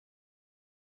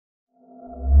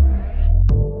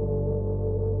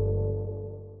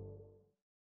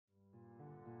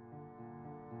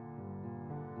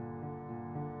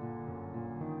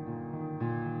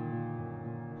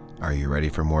Are you ready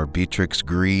for more Beatrix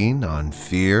Greene on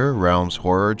Fear, Realm's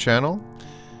horror channel?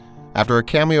 After a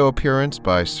cameo appearance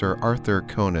by Sir Arthur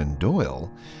Conan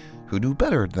Doyle, who knew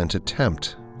better than to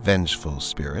tempt vengeful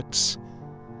spirits,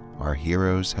 our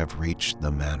heroes have reached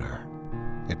the manor.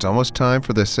 It's almost time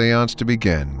for the séance to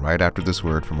begin, right after this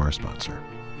word from our sponsor.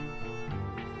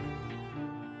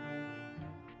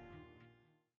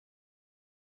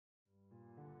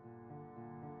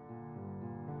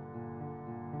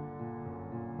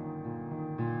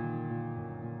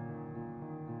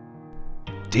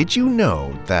 Did you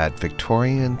know that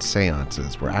Victorian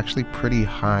seances were actually pretty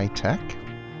high-tech?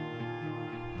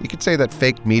 You could say that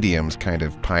fake mediums kind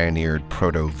of pioneered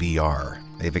proto-VR.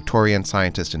 A Victorian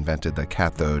scientist invented the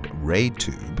cathode ray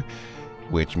tube,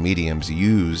 which mediums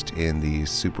used in these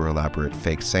super elaborate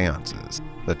fake seances.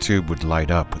 The tube would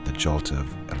light up with the jolt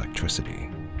of electricity,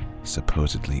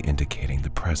 supposedly indicating the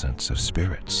presence of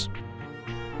spirits.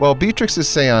 Well, Beatrix's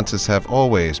seances have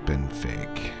always been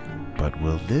fake, but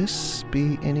will this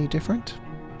be any different?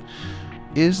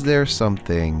 Is there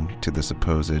something to the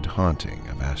supposed haunting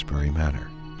of Ashbury Manor?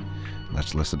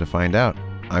 Let's listen to find out.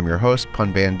 I'm your host,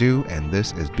 Pun Bandu, and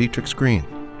this is Beatrix Greene,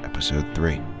 Episode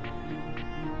 3.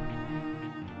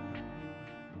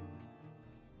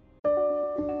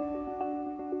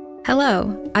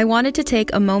 Hello, I wanted to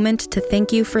take a moment to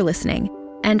thank you for listening,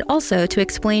 and also to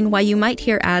explain why you might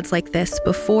hear ads like this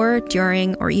before,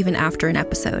 during, or even after an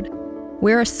episode.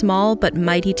 We're a small but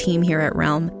mighty team here at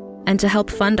Realm, and to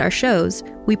help fund our shows,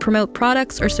 we promote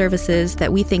products or services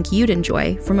that we think you'd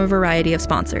enjoy from a variety of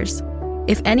sponsors.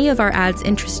 If any of our ads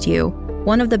interest you,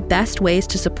 one of the best ways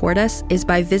to support us is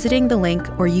by visiting the link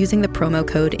or using the promo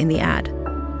code in the ad.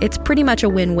 It's pretty much a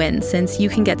win-win since you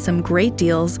can get some great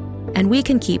deals and we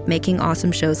can keep making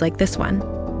awesome shows like this one.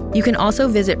 You can also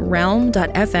visit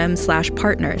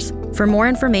realm.fm/partners for more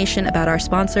information about our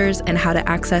sponsors and how to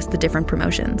access the different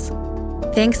promotions.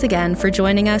 Thanks again for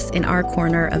joining us in our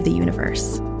corner of the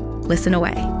universe. Listen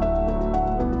away.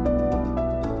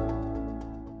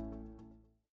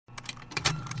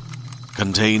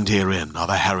 Contained herein are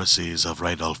the heresies of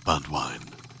Radolf Burntwine,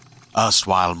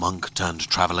 erstwhile monk turned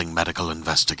traveling medical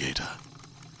investigator.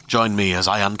 Join me as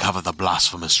I uncover the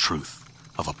blasphemous truth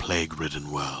of a plague-ridden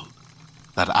world,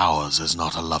 that ours is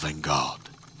not a loving God,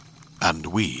 and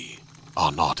we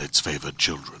are not its favored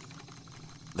children.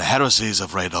 The Heresies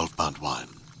of Radolf Burntwine,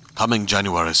 coming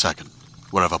January 2nd,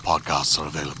 wherever podcasts are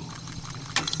available.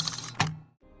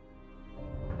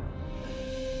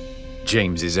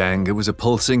 James's anger was a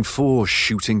pulsing force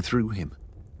shooting through him.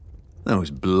 Those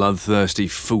bloodthirsty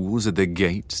fools at the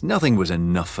gates, nothing was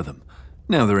enough for them.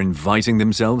 Now they're inviting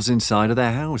themselves inside of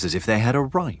their house as if they had a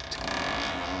right.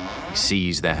 He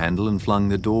seized the handle and flung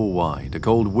the door wide. A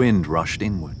cold wind rushed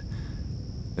inward.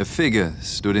 A figure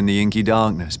stood in the inky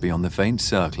darkness beyond the faint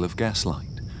circle of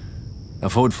gaslight. A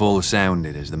footfall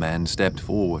sounded as the man stepped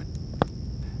forward.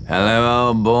 "Hello,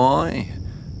 old boy,"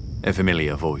 a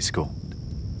familiar voice called.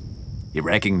 He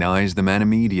recognized the man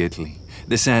immediately.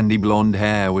 The sandy blonde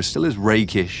hair was still as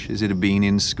rakish as it had been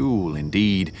in school.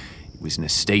 Indeed, it was in a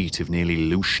state of nearly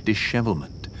louche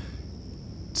dishevelment.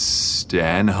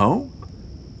 "Stanhope?"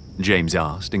 James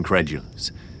asked,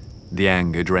 incredulous. The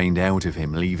anger drained out of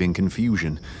him, leaving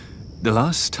confusion. The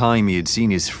last time he had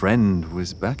seen his friend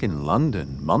was back in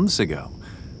London, months ago,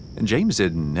 and James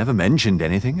had never mentioned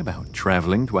anything about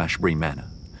travelling to Ashbury Manor.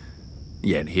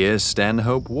 Yet here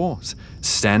Stanhope was,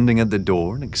 standing at the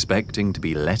door and expecting to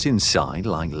be let inside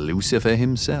like Lucifer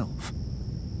himself.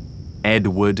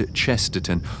 Edward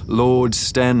Chesterton, Lord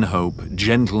Stanhope,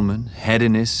 gentleman,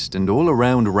 hedonist, and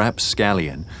all-around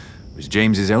rapscallion, was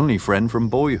James's only friend from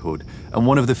boyhood, and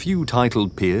one of the few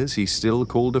titled peers he still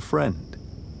called a friend.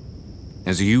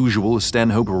 As usual,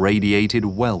 Stanhope radiated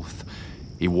wealth.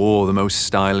 He wore the most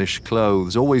stylish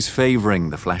clothes, always favouring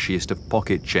the flashiest of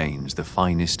pocket chains, the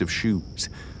finest of shoes.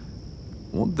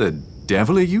 "What the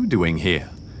devil are you doing here?"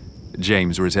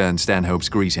 James returned Stanhope's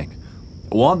greeting.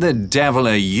 "What the devil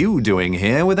are you doing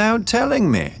here without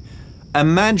telling me?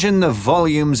 Imagine the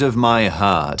volumes of my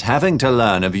heart having to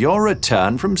learn of your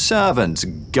return from servants'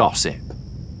 gossip."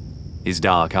 His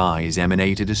dark eyes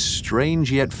emanated a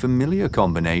strange yet familiar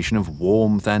combination of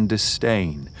warmth and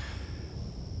disdain.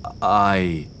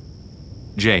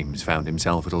 James found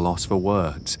himself at a loss for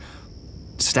words.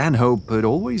 Stanhope had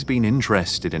always been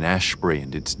interested in Ashbury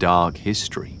and its dark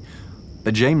history,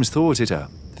 but James thought it a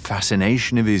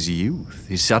fascination of his youth.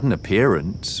 His sudden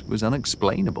appearance was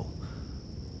unexplainable.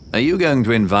 "Are you going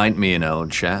to invite me in,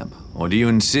 old chap, or do you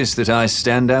insist that I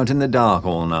stand out in the dark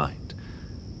all night?"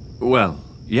 "Well,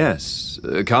 yes,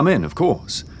 come in, of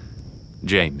course."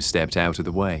 James stepped out of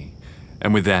the way,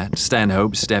 and with that,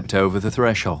 Stanhope stepped over the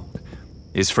threshold.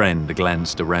 His friend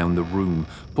glanced around the room,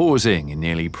 pausing in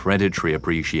nearly predatory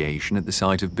appreciation at the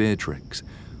sight of Beatrix.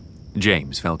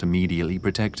 James felt immediately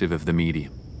protective of the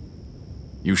medium.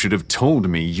 "You should have told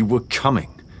me you were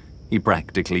coming," he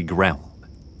practically growled.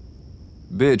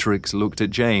 Beatrix looked at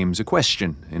James, a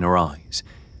question in her eyes.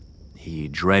 He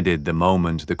dreaded the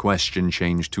moment the question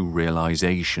changed to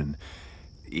realization.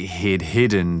 He'd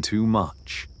hidden too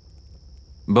much.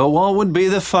 "But what would be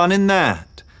the fun in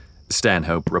that?"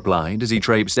 Stanhope replied as he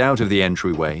traipsed out of the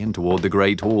entryway and toward the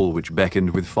great hall which beckoned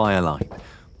with firelight.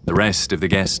 The rest of the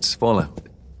guests followed.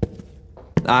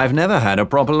 "I've never had a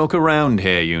proper look around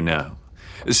here, you know.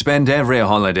 Spent every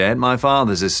holiday at my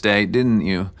father's estate, didn't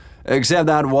you? Except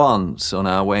that once on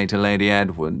our way to Lady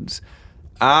Edward's.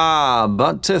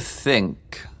 But to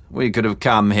think, we could have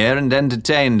come here and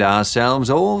entertained ourselves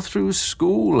all through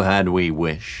school had we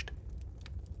wished."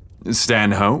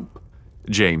 "Stanhope?"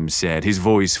 James said, his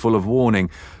voice full of warning,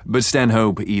 but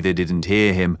Stanhope either didn't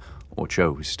hear him or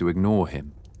chose to ignore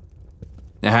him.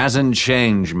 "It hasn't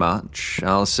changed much,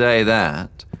 I'll say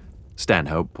that."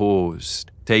 Stanhope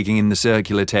paused, taking in the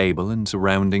circular table and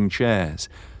surrounding chairs.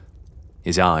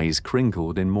 His eyes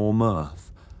crinkled in more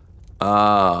mirth.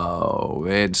 "Oh,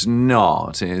 it's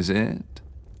not, is it?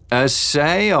 A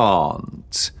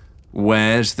séance?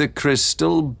 Where's the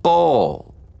crystal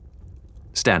ball?"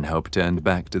 Stanhope turned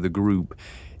back to the group.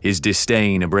 His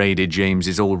disdain abraded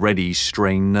James's already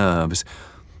strained nerves.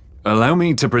 "Allow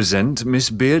me to present Miss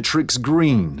Beatrix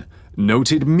Greene,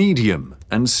 noted medium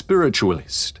and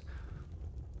spiritualist."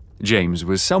 James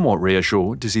was somewhat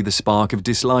reassured to see the spark of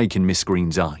dislike in Miss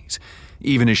Greene's eyes,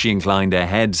 even as she inclined her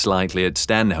head slightly at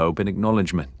Stanhope in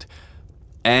acknowledgement.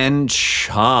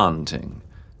 "Enchanting,"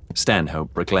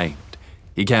 Stanhope proclaimed.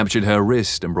 He captured her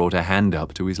wrist and brought her hand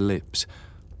up to his lips.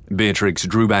 Beatrix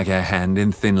drew back her hand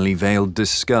in thinly veiled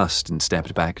disgust and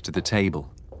stepped back to the table.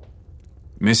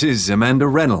 "Mrs. Amanda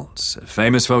Reynolds, a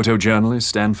famous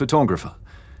photojournalist and photographer."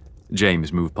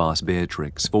 James moved past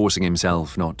Beatrix, forcing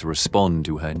himself not to respond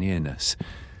to her nearness.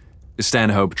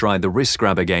 Stanhope tried the wrist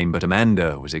grab again, but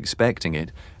Amanda was expecting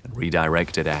it and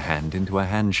redirected her hand into a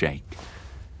handshake.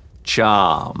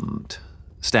 "Charmed,"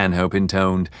 Stanhope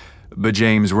intoned, but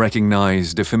James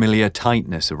recognized a familiar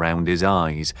tightness around his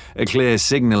eyes, a clear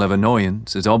signal of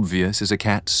annoyance as obvious as a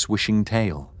cat's swishing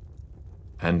tail.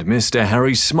 "And Mr.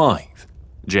 Harry Smythe,"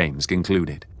 James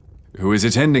concluded, "who is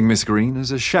attending Miss Greene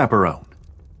as a chaperone."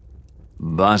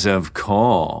 "But of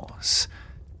course,"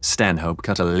 Stanhope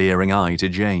cut a leering eye to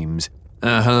James.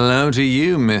 "Hello to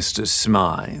you, Mr.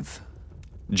 Smythe."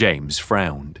 James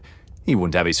frowned. He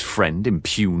wouldn't have his friend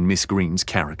impugn Miss Greene's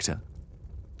character.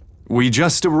 "We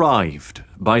just arrived,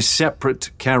 by separate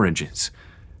carriages,"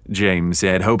 James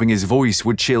said, hoping his voice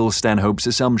would chill Stanhope's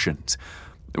assumptions.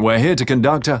 "We're here to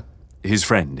conduct a—" His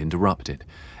friend interrupted.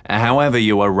 "However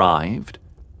you arrived,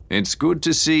 it's good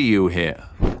to see you here."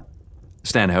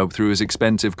 Stanhope threw his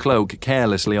expensive cloak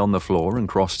carelessly on the floor and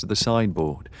crossed to the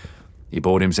sideboard. He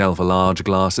poured himself a large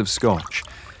glass of scotch.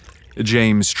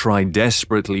 James tried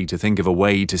desperately to think of a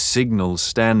way to signal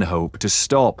Stanhope to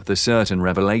stop the certain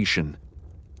revelation.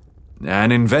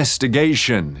 "An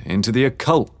investigation into the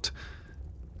occult,"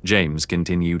 James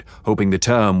continued, hoping the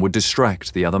term would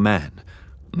distract the other man.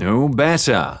 "No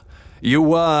better. You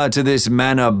were to this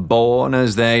manor born,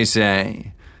 as they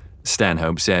say,"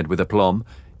 Stanhope said with aplomb.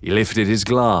 He lifted his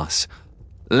glass.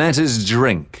 "Let us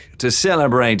drink to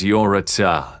celebrate your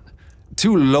return.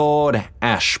 To Lord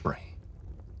Ashbury."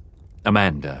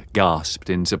 Amanda gasped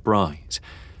in surprise.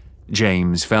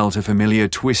 James felt a familiar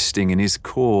twisting in his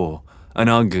core. An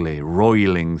ugly,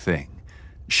 roiling thing.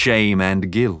 Shame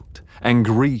and guilt and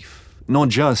grief, not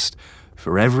just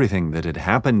for everything that had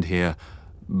happened here,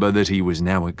 but that he was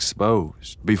now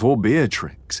exposed before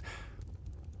Beatrix.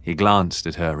 He glanced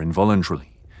at her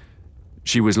involuntarily.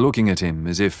 She was looking at him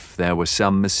as if there was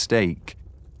some mistake.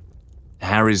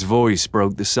 Harry's voice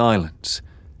broke the silence.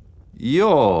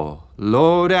 "You're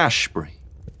Lord Ashbury."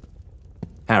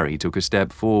 Harry took a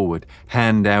step forward,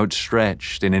 hand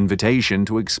outstretched in invitation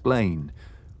to explain.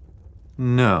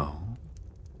 "No."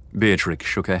 Beatrix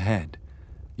shook her head.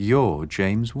 "You're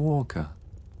James Walker,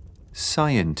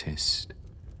 scientist."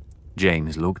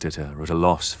 James looked at her at a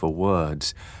loss for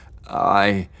words.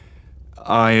 I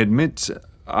admit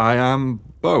I am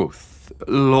both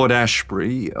Lord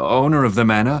Ashbury, owner of the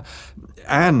manor,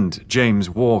 and James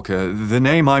Walker, the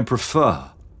name I prefer."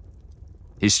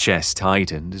 His chest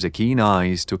tightened as her keen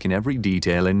eyes took in every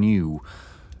detail anew.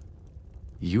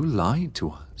 "You lied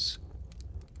to us."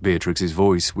 Beatrix's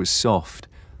voice was soft.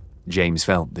 James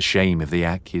felt the shame of the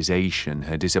accusation,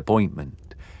 her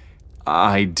disappointment.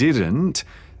 "I didn't,"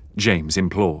 James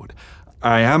implored.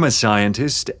 I am a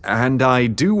scientist, and I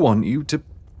do want you to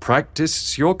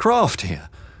practice your craft here.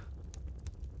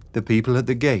 The people at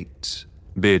the gate,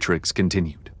 Beatrix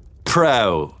continued.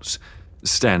 Pros,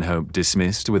 Stanhope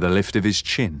dismissed with a lift of his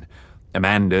chin.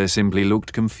 Amanda simply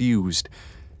looked confused.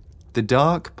 The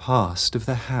dark past of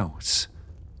the house.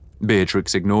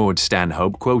 Beatrix ignored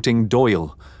Stanhope, quoting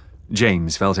Doyle.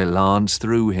 James felt it lance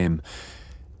through him.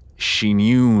 She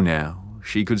knew now.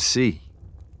 She could see.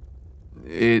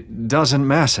 It doesn't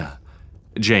matter,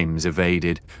 James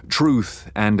evaded.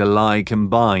 Truth and a lie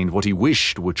combined, what he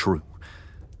wished were true.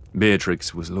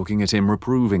 Beatrix was looking at him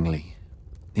reprovingly.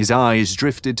 His eyes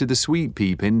drifted to the sweet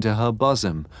peep into her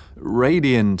bosom,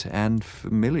 radiant and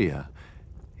familiar.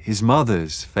 His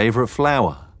mother's favourite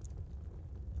flower.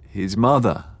 His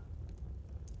mother.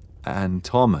 And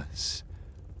Thomas.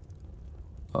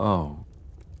 Oh,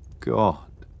 God.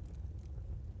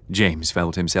 James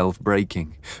felt himself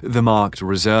breaking. The marked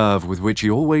reserve with which he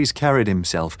always carried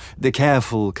himself, the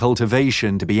careful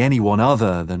cultivation to be anyone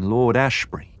other than Lord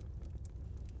Ashbury.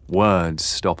 Words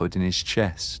stopped in his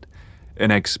chest.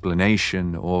 An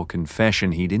explanation or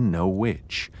confession, he didn't know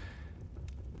which.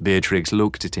 Beatrix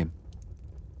looked at him.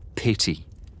 Pity,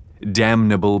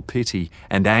 damnable pity,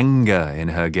 and anger in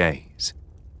her gaze.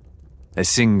 A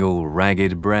single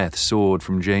ragged breath soared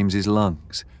from James's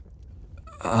lungs.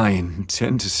 I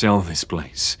intend to sell this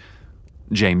place,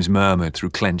 James murmured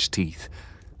through clenched teeth.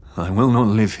 I will not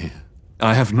live here.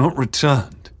 I have not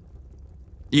returned.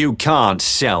 You can't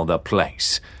sell the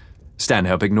place.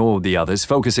 Stanhope ignored the others,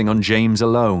 focusing on James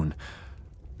alone.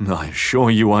 I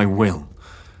assure you I will.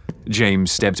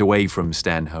 James stepped away from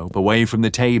Stanhope, away from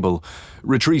the table,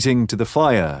 retreating to the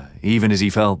fire, even as he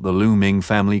felt the looming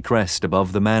family crest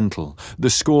above the mantel,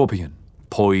 the scorpion,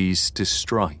 poised to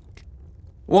strike.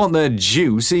 What the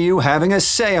deuce are you having a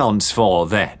séance for,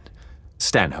 then?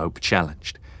 Stanhope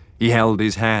challenged. He held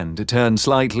his hand to turn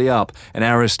slightly up, an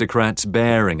aristocrat's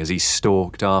bearing as he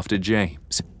stalked after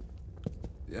James.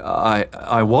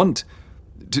 I want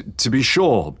to be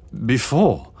sure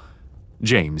before.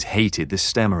 James hated the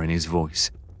stammer in his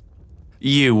voice.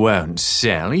 You won't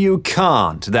sell, you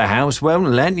can't. The house won't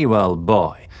let you, old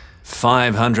boy.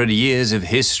 500 years of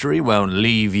history won't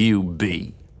leave you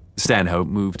be. Stanhope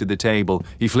moved to the table.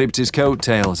 He flipped his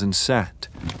coattails and sat.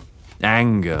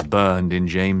 Anger burned in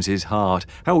James's heart.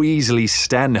 How easily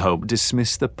Stanhope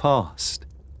dismissed the past.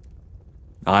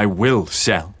 I will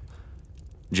sell.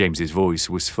 James's voice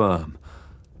was firm.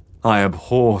 I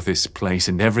abhor this place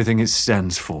and everything it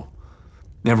stands for.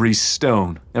 Every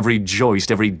stone, every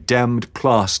joist, every damned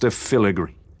plaster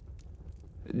filigree.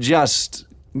 Just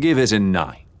give it a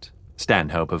night,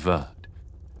 Stanhope averred.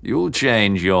 You'll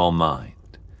change your mind.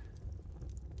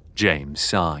 James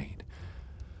sighed.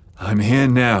 I'm here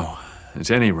now,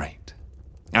 at any rate.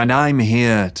 And I'm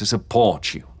here to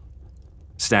support you.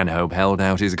 Stanhope held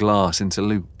out his glass in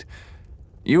salute.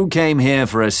 You came here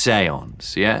for a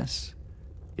séance, yes?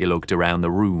 He looked around the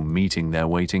room, meeting their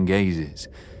waiting gazes.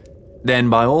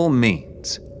 Then by all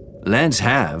means, let's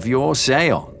have your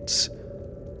séance.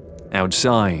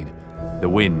 Outside, the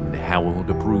wind howled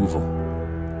approval.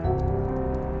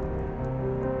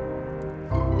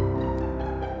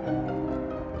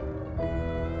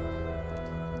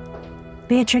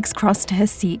 Beatrix crossed to her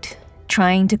seat,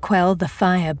 trying to quell the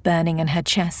fire burning in her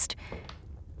chest.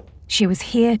 She was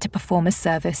here to perform a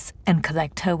service and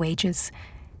collect her wages.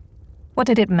 What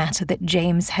did it matter that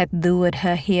James had lured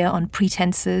her here on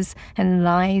pretenses and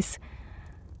lies?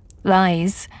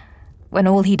 Lies, when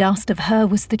all he'd asked of her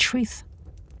was the truth.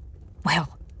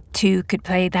 Well, two could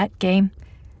play that game.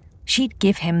 She'd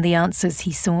give him the answers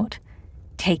he sought,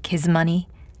 take his money,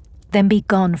 then be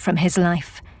gone from his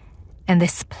life, and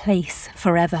this place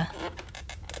forever.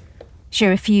 She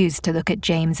refused to look at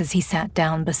James as he sat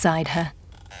down beside her.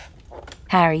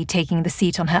 Harry taking the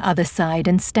seat on her other side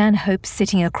and Stanhope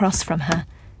sitting across from her.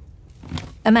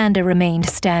 Amanda remained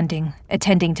standing,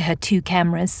 attending to her 2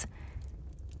 cameras.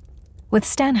 With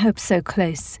Stanhope so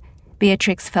close,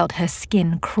 Beatrix felt her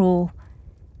skin crawl.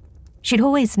 She'd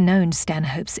always known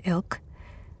Stanhope's ilk.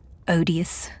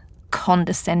 Odious,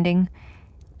 condescending,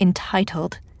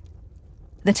 entitled.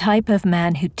 The type of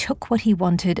man who took what he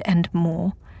wanted and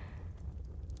more.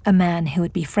 A man who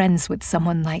would be friends with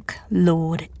someone like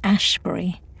Lord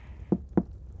Ashbury.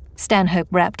 Stanhope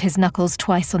rapped his knuckles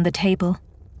twice on the table.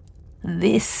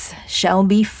 This shall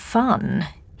be fun,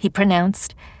 he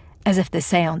pronounced, as if the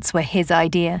séance were his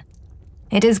idea.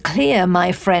 It is clear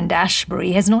my friend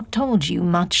Ashbury has not told you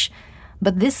much,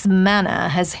 but this manor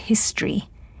has history.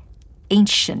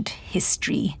 Ancient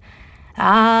history.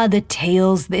 Ah, the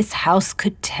tales this house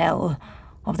could tell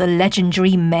of the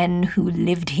legendary men who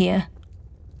lived here.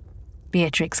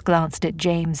 Beatrix glanced at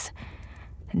James.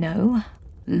 No,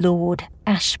 Lord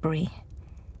Ashbury.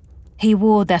 He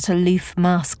wore that aloof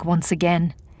mask once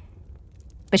again.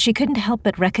 But she couldn't help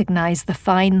but recognize the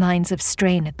fine lines of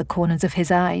strain at the corners of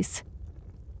his eyes.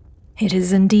 "It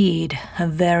is indeed a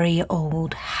very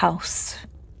old house,"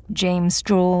 James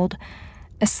drawled,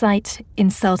 a slight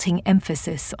insulting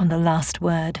emphasis on the last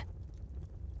word.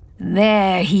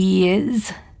 "There he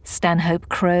is," Stanhope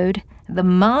crowed, "the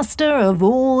master of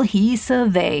all he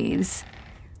surveys."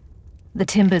 The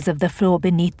timbers of the floor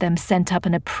beneath them sent up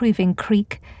an approving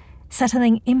creak,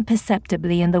 settling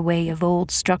imperceptibly in the way of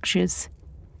old structures.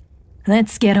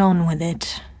 "Let's get on with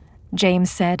it,"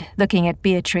 James said, looking at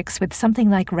Beatrix with something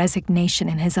like resignation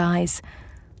in his eyes.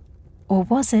 Or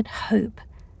was it hope?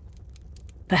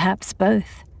 Perhaps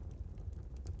both.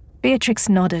 Beatrix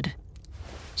nodded.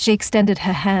 She extended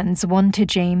her hands, one to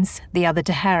James, the other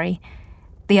to Harry.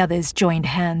 The others joined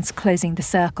hands, closing the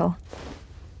circle.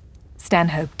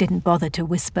 Stanhope didn't bother to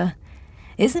whisper.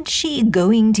 "Isn't she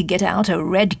going to get out a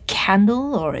red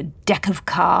candle or a deck of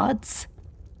cards?"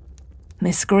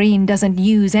 "Miss Greene doesn't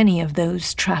use any of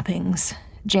those trappings,"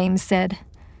 James said.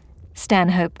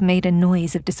 Stanhope made a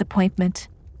noise of disappointment.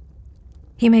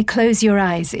 "You may close your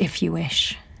eyes if you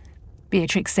wish,"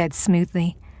 Beatrix said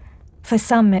smoothly. "For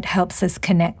some, it helps us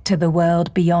connect to the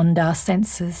world beyond our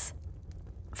senses.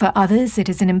 For others, it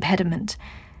is an impediment.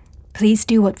 Please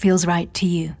do what feels right to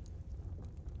you."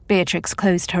 Beatrix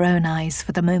closed her own eyes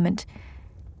for the moment.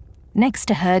 Next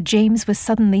to her, James was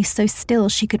suddenly so still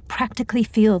she could practically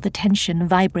feel the tension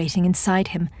vibrating inside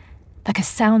him, like a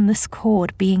soundless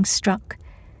chord being struck.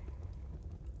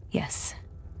 Yes,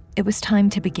 it was time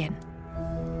to begin.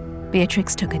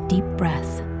 Beatrix took a deep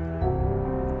breath.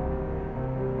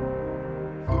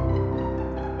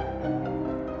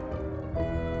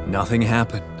 Nothing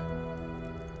happened.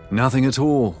 Nothing at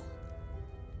all.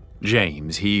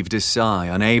 James heaved a sigh,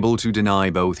 unable to deny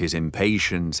both his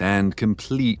impatience and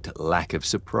complete lack of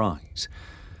surprise.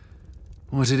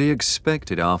 What had he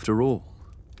expected after all?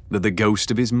 That the ghost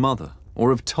of his mother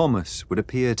or of Thomas would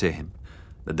appear to him,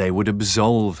 that they would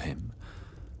absolve him,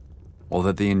 or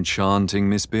that the enchanting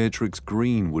Miss Beatrix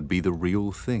Greene would be the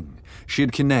real thing.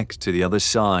 She'd connect to the other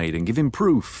side and give him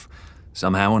proof,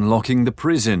 somehow unlocking the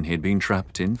prison he'd been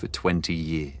trapped in for 20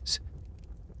 years.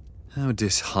 How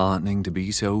disheartening to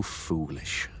be so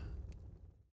foolish.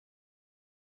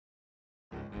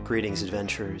 Greetings,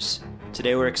 adventurers.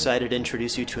 Today we're excited to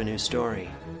introduce you to a new story,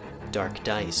 Dark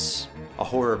Dice, a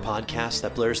horror podcast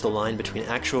that blurs the line between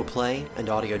actual play and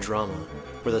audio drama,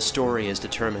 where the story is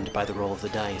determined by the roll of the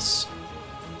dice.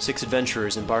 6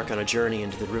 adventurers embark on a journey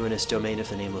into the ruinous domain of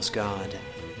the Nameless God.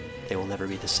 They will never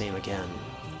be the same again.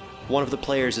 One of the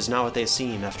players is not what they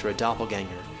seem after a doppelganger,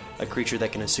 a creature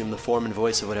that can assume the form and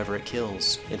voice of whatever it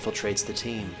kills, infiltrates the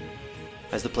team.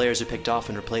 As the players are picked off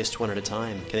and replaced one at a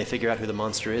time, can they figure out who the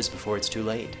monster is before it's too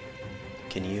late?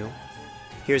 Can you?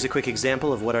 Here's a quick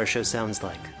example of what our show sounds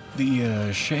like.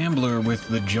 The shambler with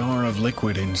the jar of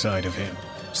liquid inside of him.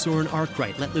 Soren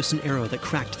Arkwright let loose an arrow that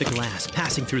cracked the glass,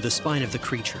 passing through the spine of the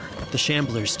creature. The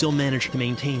shambler still managed to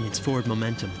maintain its forward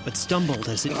momentum, but stumbled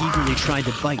as it eagerly tried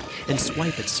to bite and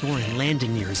swipe at Soren,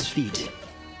 landing near his feet.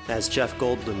 As Jeff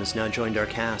Goldblum has now joined our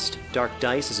cast, Dark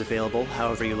Dice is available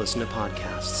however you listen to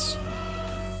podcasts.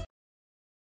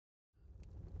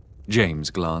 James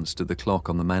glanced at the clock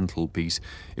on the mantelpiece.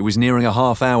 It was nearing a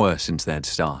half hour since they'd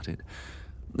started.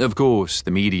 Of course,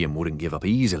 the medium wouldn't give up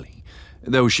easily.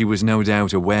 Though she was no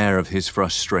doubt aware of his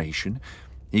frustration,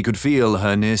 he could feel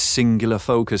her near singular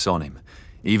focus on him,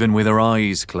 even with her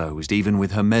eyes closed, even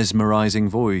with her mesmerizing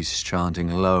voice chanting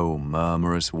low,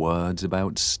 murmurous words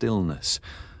about stillness,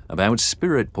 about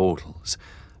spirit portals,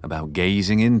 about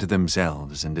gazing into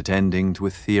themselves and attending to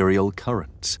ethereal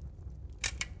currents.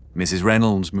 Mrs.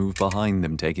 Reynolds moved behind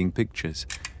them, taking pictures.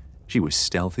 She was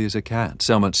stealthy as a cat,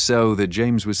 so much so that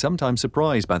James was sometimes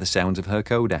surprised by the sounds of her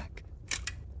Kodak.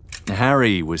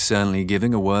 Harry was certainly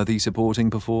giving a worthy supporting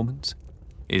performance.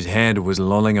 His head was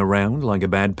lolling around like a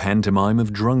bad pantomime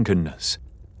of drunkenness.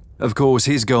 Of course,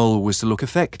 his goal was to look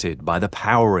affected by the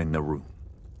power in the room.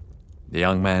 The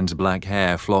young man's black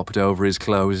hair flopped over his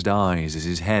closed eyes as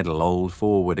his head lolled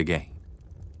forward again.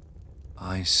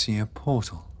 "I see a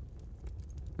portal,"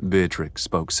 Beatrix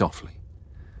spoke softly.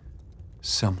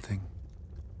 "Something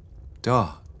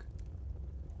dark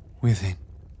within."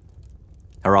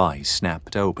 Her eyes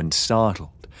snapped open,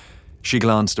 startled. She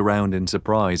glanced around in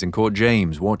surprise and caught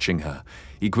James watching her.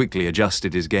 He quickly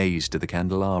adjusted his gaze to the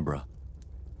candelabra.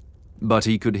 But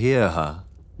he could hear her,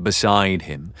 beside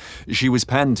him. She was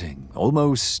panting,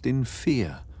 almost in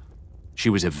fear. She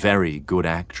was a very good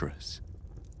actress.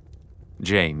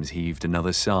 James heaved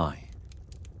another sigh.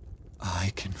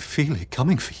 I can feel it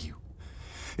coming for you.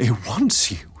 It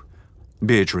wants you,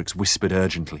 Beatrix whispered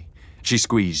urgently. She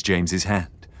squeezed James's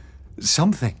hand.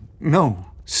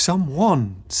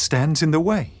 Someone stands in the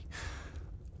way.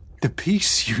 The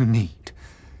peace you need,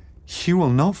 you will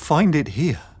not find it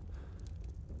here.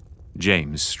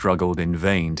 James struggled in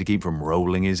vain to keep from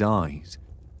rolling his eyes.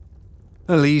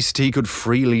 At least he could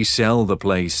freely sell the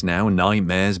place now,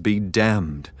 nightmares be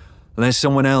damned. Let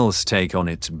someone else take on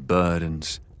its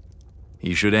burdens.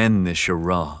 He should end this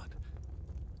charade.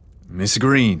 Miss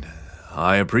Greene,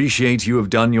 I appreciate you have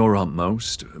done your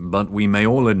utmost, but we may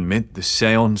all admit the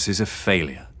séance is a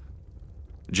failure.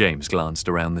 James glanced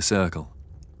around the circle.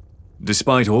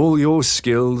 Despite all your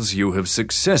skills, you have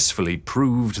successfully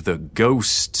proved the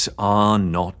ghosts are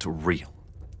not real.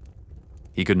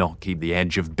 He could not keep the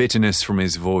edge of bitterness from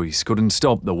his voice, couldn't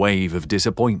stop the wave of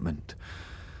disappointment.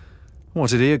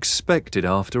 What had he expected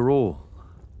after all?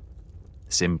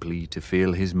 Simply to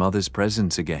feel his mother's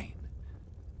presence again.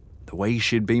 The way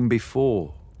she'd been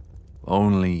before.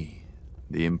 Only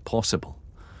the impossible.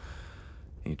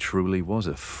 He truly was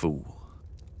a fool.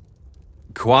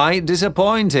 Quite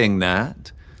disappointing,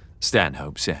 that,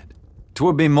 Stanhope said.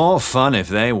 'Twould be more fun if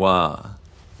they were.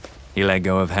 He let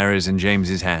go of Harry's and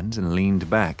James's hands and leaned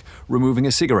back, removing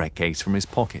a cigarette case from his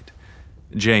pocket.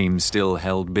 James still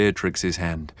held Beatrix's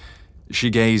hand. She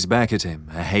gazed back at him,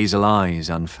 her hazel eyes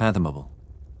unfathomable.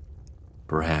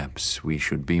 Perhaps we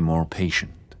should be more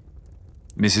patient,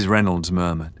 Mrs. Reynolds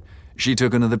murmured. She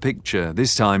took another picture,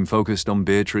 this time focused on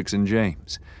Beatrix and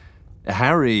James.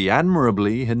 Harry,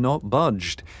 admirably, had not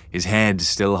budged. His head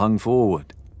still hung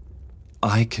forward.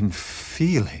 I can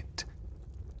feel it.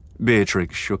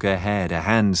 Beatrix shook her head, a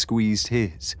hand squeezed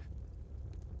his.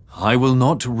 I will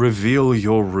not reveal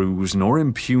your ruse nor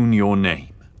impugn your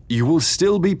name. You will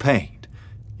still be paid.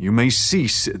 You may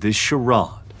cease this charade.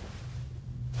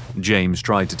 James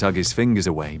tried to tug his fingers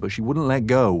away, but she wouldn't let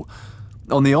go.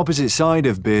 On the opposite side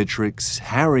of Beatrix,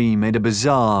 Harry made a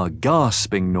bizarre,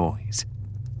 gasping noise.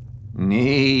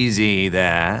 Easy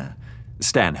there,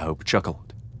 Stanhope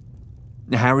chuckled.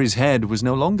 Harry's head was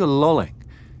no longer lolling.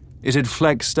 It had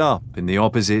flexed up in the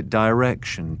opposite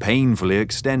direction, painfully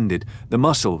extended, the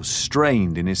muscles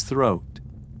strained in his throat.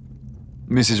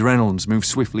 Mrs. Reynolds moved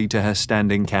swiftly to her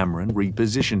standing camera and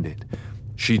repositioned it.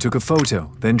 She took a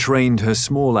photo, then trained her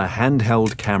smaller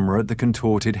handheld camera at the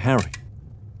contorted Harry.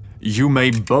 You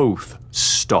may both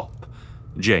stop,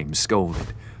 James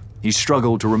scolded. He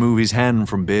struggled to remove his hand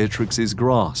from Beatrix's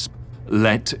grasp.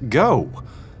 Let go.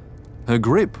 Her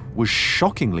grip was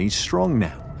shockingly strong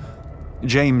now.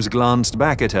 James glanced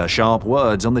back at her, sharp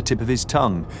words on the tip of his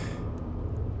tongue.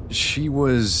 She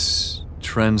was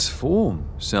transformed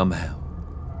somehow.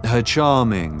 Her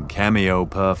charming,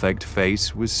 cameo-perfect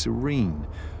face was serene,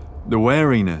 the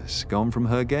wariness gone from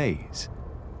her gaze.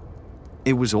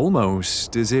 It was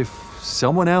almost as if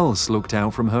someone else looked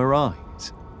out from her eyes.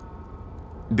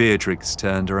 Beatrix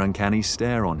turned her uncanny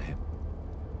stare on him.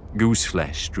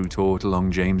 Gooseflesh drew taut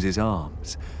along James's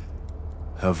arms.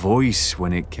 Her voice,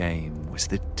 when it came, was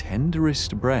the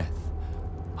tenderest breath,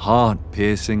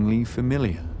 heart-piercingly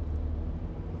familiar.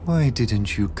 Why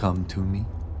didn't you come to me?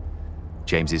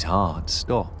 James's heart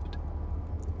stopped.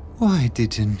 Why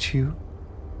didn't you?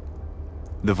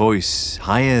 The voice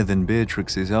higher than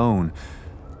Beatrix's own,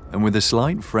 and with a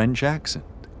slight French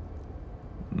accent.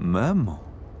 Maman.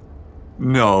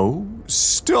 No,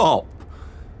 stop!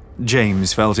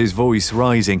 James felt his voice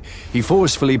rising. He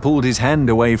forcefully pulled his hand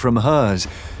away from hers.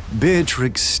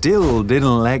 Beatrix still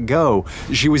didn't let go.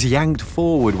 She was yanked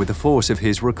forward with the force of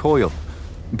his recoil.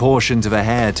 Portions of her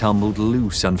hair tumbled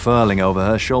loose, unfurling over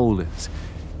her shoulders.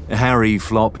 Harry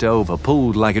flopped over,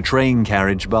 pulled like a train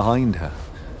carriage behind her.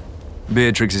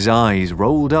 Beatrix's eyes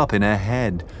rolled up in her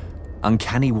head,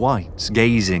 uncanny whites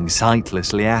gazing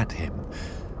sightlessly at him.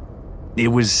 It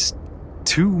was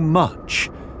too much,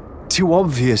 too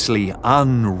obviously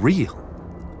unreal.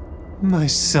 My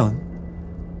son.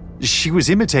 She was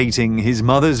imitating his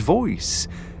mother's voice.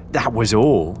 That was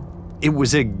all. It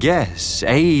was a guess,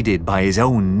 aided by his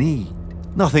own need.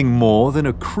 Nothing more than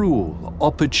a cruel,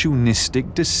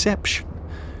 opportunistic deception.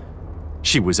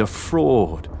 She was a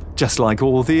fraud, just like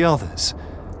all the others.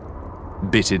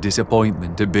 Bitter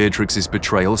disappointment at Beatrix's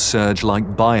betrayal surged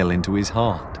like bile into his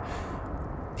heart.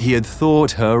 He had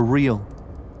thought her real,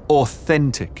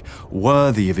 authentic,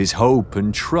 worthy of his hope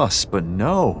and trust, but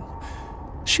no.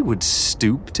 She would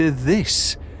stoop to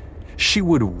this. She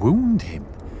would wound him,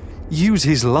 use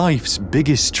his life's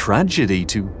biggest tragedy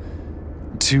to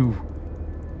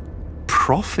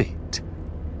profit.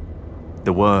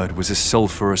 The word was a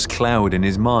sulphurous cloud in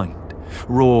his mind.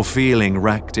 Raw feeling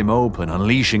racked him open,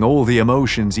 unleashing all the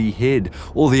emotions he hid,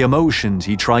 all the emotions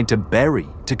he tried to bury,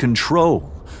 to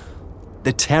control.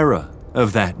 The terror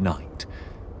of that night.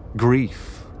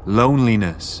 Grief,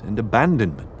 loneliness, and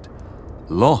abandonment.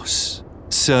 Loss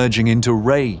surging into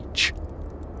rage.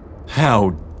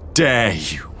 How dare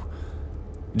you!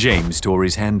 James tore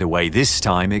his hand away. This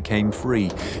time it came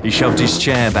free. He shoved his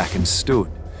chair back and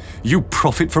stood. You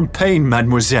profit from pain,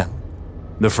 mademoiselle.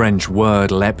 The French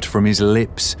word leapt from his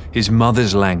lips, his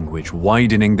mother's language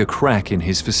widening the crack in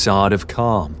his facade of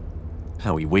calm.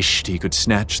 How he wished he could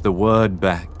snatch the word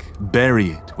back,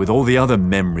 bury it with all the other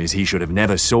memories he should have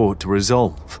never sought to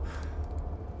resolve.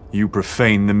 You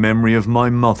profane the memory of my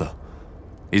mother.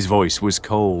 His voice was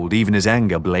cold, even as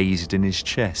anger blazed in his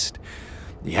chest.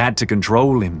 He had to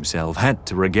control himself, had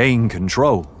to regain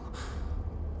control.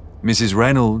 Mrs.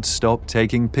 Reynolds stopped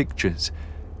taking pictures,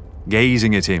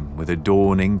 gazing at him with a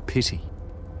dawning pity.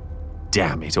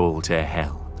 Damn it all to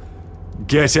hell.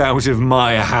 Get out of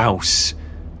my house,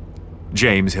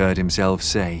 James heard himself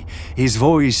say. His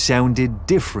voice sounded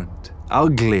different,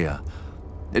 uglier.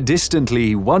 Distantly,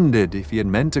 he wondered if he had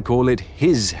meant to call it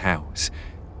his house,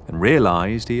 and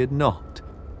realized he had not.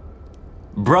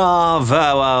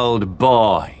 Bravo, old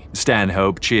boy,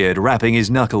 Stanhope cheered, rapping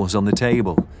his knuckles on the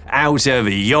table. Out of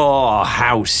your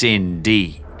house,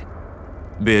 indeed.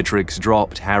 Beatrix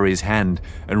dropped Harry's hand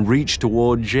and reached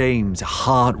toward James, a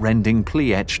heart-rending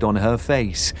plea etched on her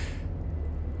face.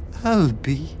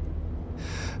 Albie,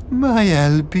 my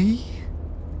Albie,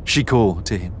 she called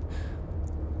to him.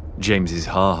 James's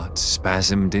heart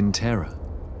spasmed in terror,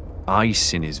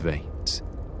 ice in his veins.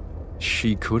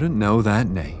 She couldn't know that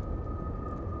name.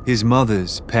 His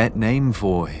mother's pet name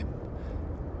for him.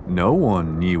 No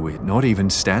one knew it, not even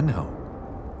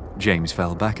Stanhope. James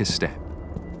fell back a step.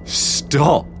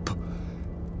 Stop!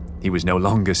 He was no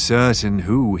longer certain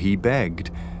who he begged.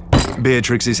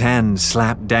 Beatrix's hand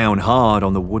slapped down hard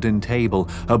on the wooden table.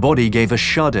 Her body gave a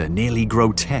shudder, nearly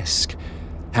grotesque.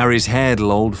 Harry's head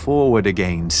lolled forward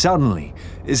again, suddenly,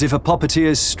 as if a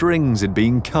puppeteer's strings had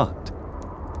been cut.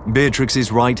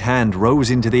 Beatrix's right hand rose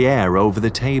into the air over the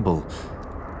table.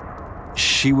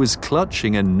 She was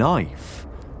clutching a knife.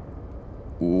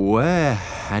 Where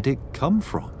had it come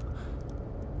from?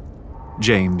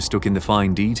 James took in the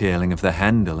fine detailing of the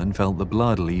handle and felt the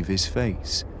blood leave his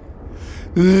face.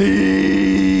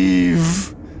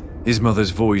 Leave! His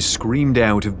mother's voice screamed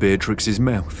out of Beatrix's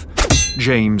mouth.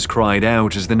 James cried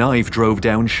out as the knife drove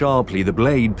down sharply, the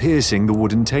blade piercing the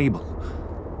wooden table.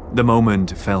 The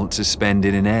moment felt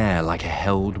suspended in air like a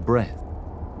held breath.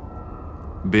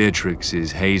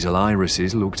 Beatrix's hazel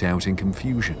irises looked out in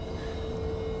confusion.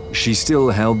 She still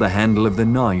held the handle of the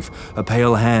knife, a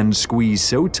pale hand squeezed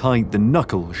so tight the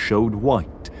knuckles showed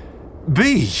white.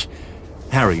 B!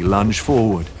 Harry lunged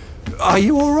forward. Are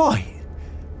you all right?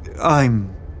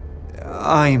 I'm...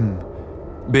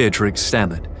 Beatrix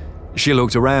stammered. She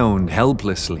looked around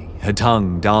helplessly, her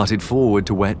tongue darted forward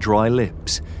to wet, dry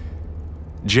lips.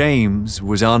 James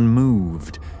was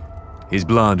unmoved. His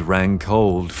blood ran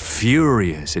cold,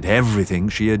 furious at everything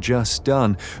she had just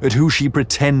done, at who she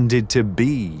pretended to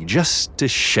be, just to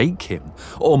shake him,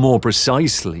 or more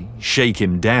precisely, shake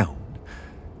him down.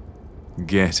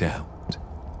 Get out.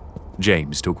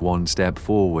 James took one step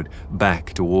forward,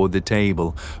 back toward the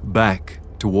table, back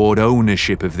toward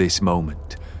ownership of this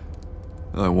moment.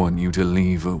 I want you to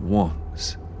leave at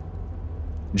once.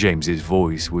 James's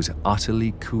voice was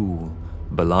utterly cool,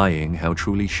 belying how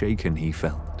truly shaken he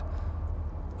felt.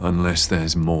 Unless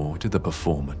there's more to the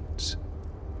performance.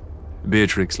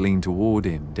 Beatrix leaned toward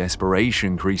him,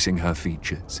 desperation creasing her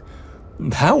features.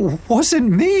 That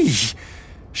wasn't me,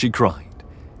 she cried.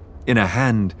 In her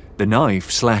hand, the knife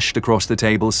slashed across the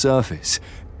table's surface.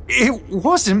 It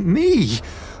wasn't me.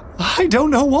 I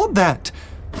don't know what that...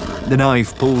 The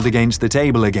knife pulled against the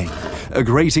table again. A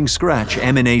grating scratch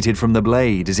emanated from the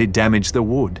blade as it damaged the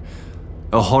wood.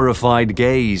 A horrified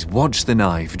gaze watched the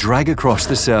knife drag across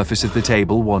the surface of the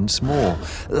table once more,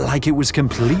 like it was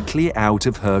completely out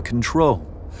of her control.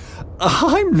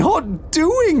 I'm not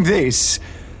doing this,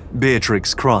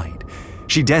 Beatrix cried.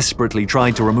 She desperately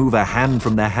tried to remove her hand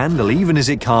from the handle, even as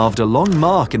it carved a long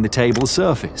mark in the table's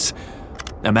surface.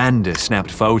 Amanda snapped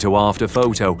photo after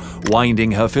photo,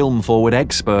 winding her film forward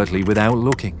expertly without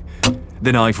looking.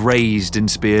 The knife raised and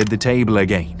speared the table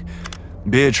again.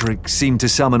 Beatrix seemed to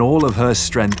summon all of her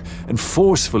strength and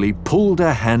forcefully pulled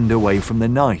her hand away from the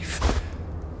knife.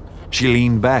 She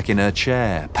leaned back in her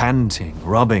chair, panting,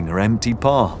 rubbing her empty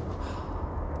palm.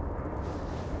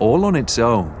 All on its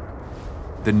own,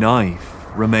 the knife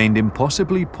remained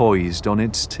impossibly poised on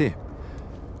its tip.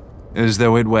 as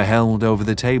though it were held over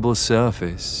the table's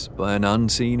surface by an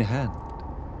unseen hand.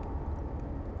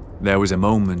 There was a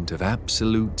moment of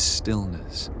absolute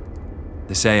stillness.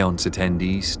 The séance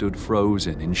attendee stood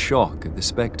frozen in shock at the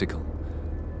spectacle.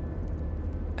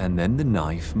 And then the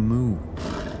knife moved,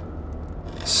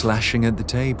 slashing at the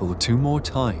table 2 more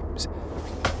times.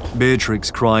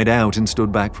 Beatrix cried out and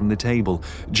stood back from the table.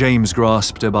 James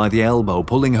grasped her by the elbow,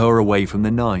 pulling her away from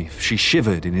the knife. She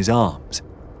shivered in his arms.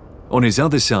 On his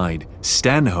other side,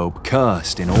 Stanhope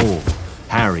cursed in awe.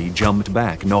 Harry jumped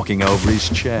back, knocking over his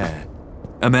chair.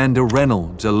 Amanda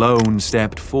Reynolds alone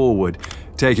stepped forward,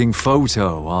 taking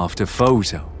photo after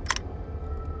photo.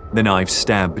 The knife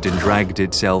stabbed and dragged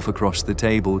itself across the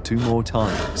table 2 more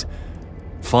times.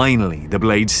 Finally, the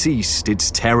blade ceased its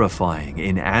terrifying,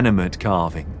 inanimate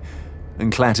carving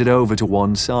and clattered over to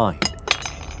one side.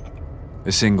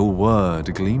 A single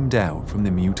word gleamed out from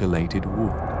the mutilated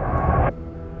wood.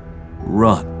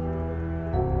 Run.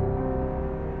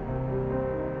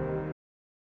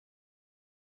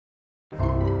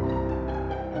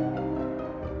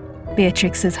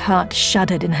 Beatrix's heart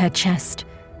shuddered in her chest,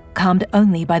 calmed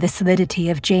only by the solidity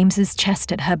of James's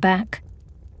chest at her back.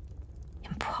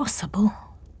 Impossible,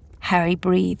 Harry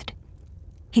breathed.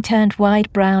 He turned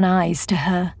wide brown eyes to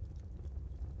her.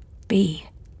 Bea,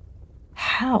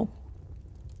 how?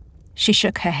 She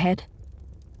shook her head.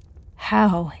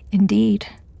 How, indeed?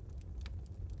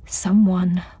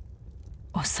 Someone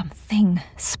or something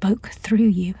spoke through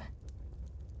you.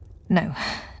 No,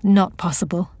 not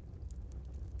possible.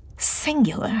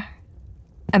 Singular,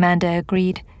 Amanda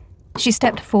agreed. She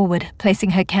stepped forward,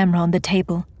 placing her camera on the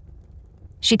table.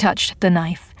 She touched the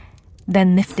knife,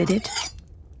 then lifted it.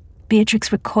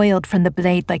 Beatrix recoiled from the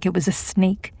blade like it was a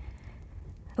snake.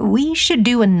 We should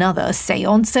do another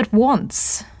séance at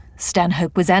once.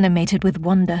 Stanhope was animated with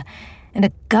wonder and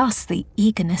a ghastly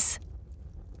eagerness.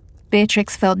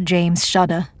 Beatrix felt James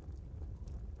shudder.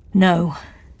 No.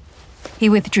 He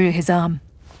withdrew his arm.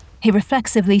 He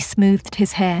reflexively smoothed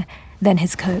his hair, then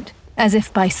his coat, as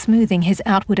if by smoothing his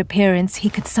outward appearance he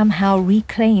could somehow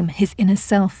reclaim his inner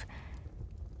self.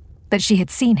 But she had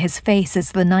seen his face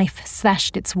as the knife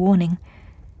slashed its warning.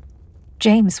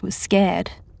 James was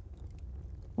scared.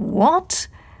 What?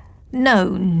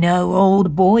 No,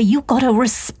 old boy, you got a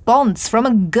response from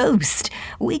a ghost.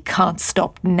 We can't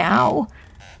stop now.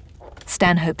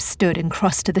 Stanhope stood and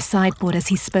crossed to the sideboard as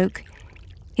he spoke.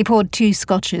 He poured 2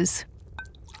 scotches.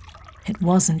 It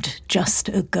wasn't just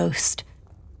a ghost.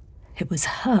 It was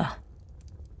her.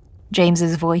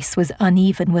 James's voice was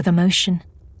uneven with emotion.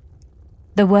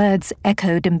 The words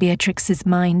echoed in Beatrix's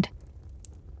mind.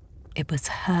 It was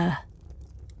her.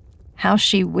 How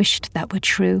she wished that were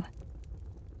true.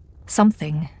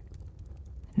 Someone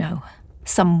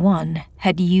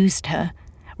had used her,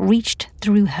 reached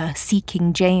through her,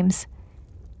 seeking James.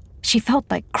 She felt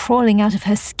like crawling out of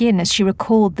her skin as she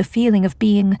recalled the feeling of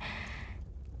being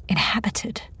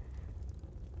inhabited,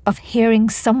 of hearing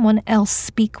someone else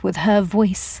speak with her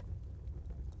voice,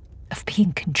 of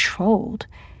being controlled.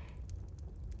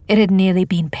 It had nearly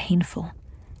been painful.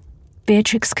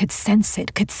 Beatrix could sense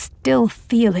it, could still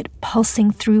feel it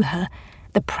pulsing through her,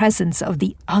 the presence of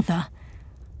the other.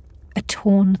 A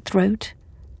torn throat,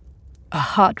 a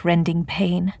heart-rending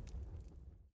pain.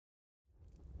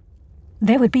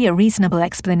 There would be a reasonable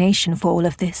explanation for all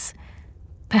of this.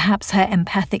 Perhaps her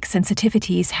empathic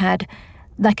sensitivities had,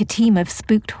 like a team of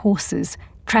spooked horses,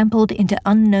 trampled into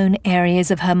unknown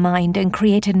areas of her mind and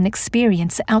created an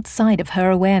experience outside of her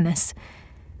awareness.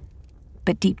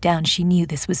 But deep down she knew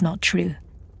this was not true.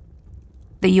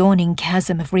 The yawning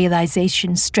chasm of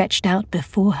realization stretched out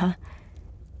before her.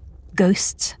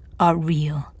 Ghosts are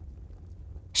real.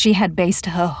 She had based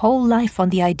her whole life on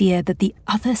the idea that the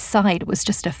other side was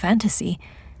just a fantasy,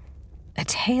 a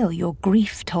tale your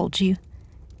grief told you.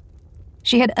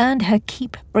 She had earned her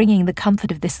keep bringing the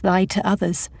comfort of this lie to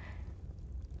others.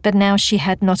 But now she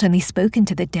had not only spoken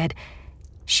to the dead,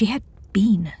 she had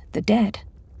been the dead.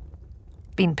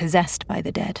 Been possessed by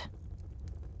the dead.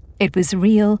 It was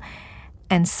real,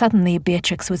 and suddenly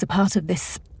Beatrix was a part of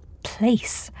this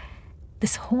place,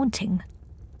 this haunting.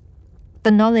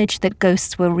 The knowledge that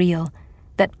ghosts were real,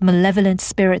 that malevolent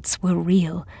spirits were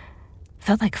real,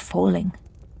 felt like falling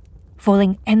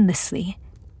endlessly,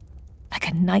 like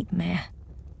a nightmare,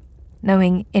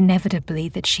 knowing inevitably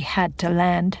that she had to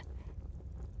land.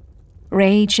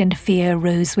 Rage and fear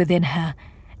rose within her,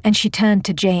 and she turned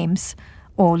to James,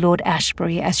 or Lord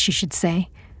Ashbury, as she should say.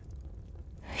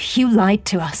 You lied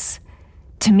to us,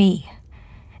 to me,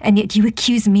 and yet you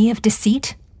accuse me of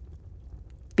deceit?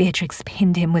 Beatrix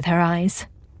pinned him with her eyes.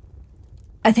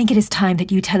 I think it is time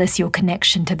that you tell us your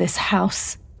connection to this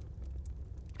house.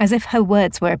 As if her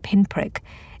words were a pinprick,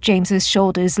 James's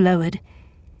shoulders lowered,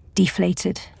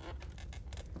 deflated.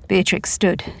 Beatrix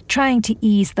stood, trying to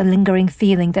ease the lingering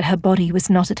feeling that her body was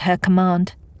not at her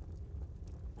command.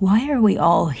 Why are we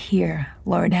all here,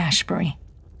 Lord Ashbury?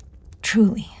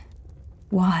 Truly,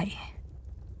 why?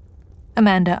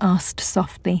 Amanda asked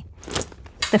softly.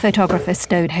 The photographer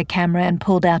stowed her camera and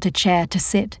pulled out a chair to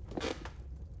sit.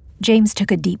 James took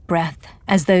a deep breath,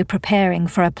 as though preparing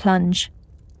for a plunge.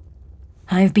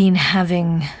 I've been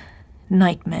having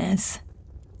nightmares.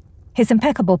 His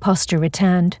impeccable posture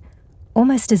returned,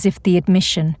 almost as if the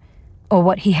admission, or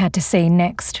what he had to say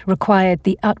next, required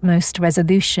the utmost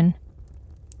resolution.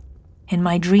 In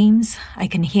my dreams, I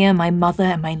can hear my mother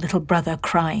and my little brother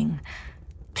crying,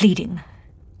 pleading.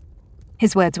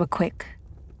 His words were quick,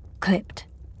 clipped.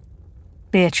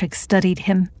 Beatrix studied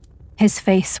him. His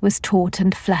face was taut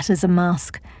and flat as a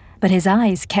mask, but his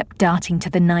eyes kept darting to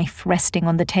the knife resting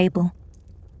on the table.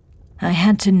 I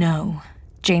had to know,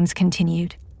 James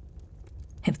continued,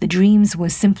 if the dreams were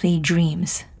simply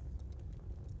dreams.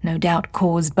 No doubt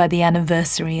caused by the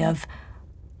anniversary of...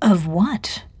 Of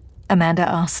what? Amanda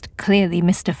asked, clearly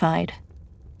mystified.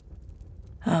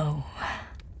 Oh,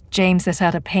 James let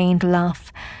out a pained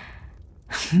laugh.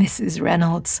 Mrs.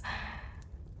 Reynolds.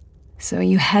 So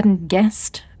you hadn't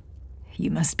guessed? You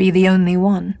must be the only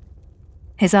one.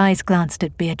 His eyes glanced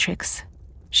at Beatrix.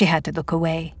 She had to look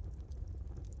away.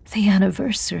 The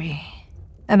anniversary.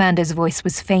 Amanda's voice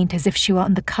was faint, as if she were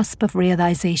on the cusp of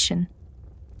realization.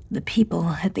 The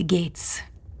people at the gates.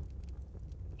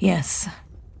 Yes.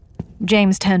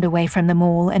 James turned away from them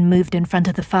all and moved in front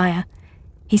of the fire.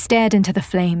 He stared into the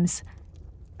flames.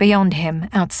 Beyond him,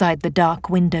 outside the dark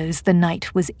windows, the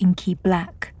night was inky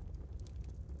black.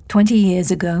 20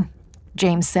 years ago,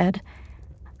 James said,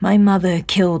 my mother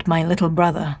killed my little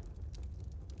brother.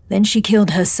 Then she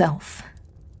killed herself.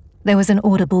 There was an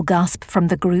audible gasp from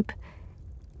the group.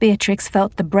 Beatrix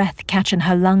felt the breath catch in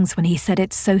her lungs when he said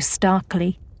it so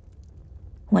starkly.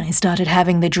 When I started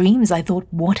having the dreams, I thought,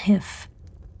 what if?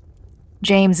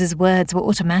 James's words were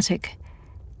automatic,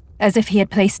 as if he had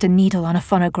placed a needle on a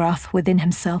phonograph within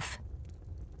himself.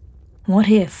 What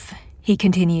if, he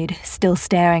continued, still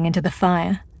staring into the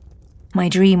fire, my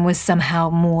dream was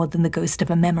somehow more than the ghost of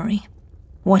a memory?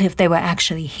 What if they were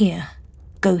actually here,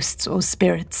 ghosts or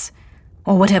spirits,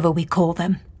 or whatever we call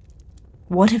them?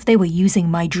 What if they were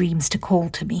using my dreams to call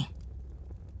to me?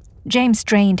 James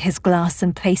drained his glass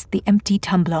and placed the empty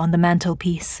tumbler on the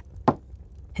mantelpiece.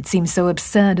 It seems so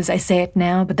absurd as I say it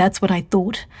now, but that's what I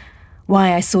thought.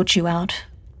 Why I sought you out.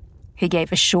 He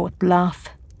gave a short laugh.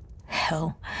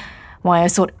 Hell, why I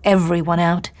sought everyone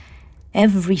out.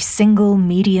 Every single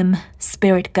medium,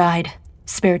 spirit guide,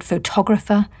 spirit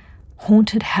photographer,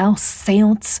 haunted house,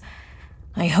 séance.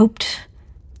 I hoped...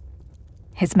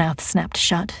 His mouth snapped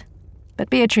shut,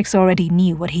 but Beatrix already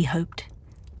knew what he hoped.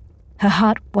 Her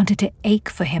heart wanted to ache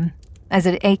for him, as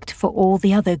it ached for all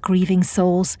the other grieving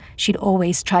souls she'd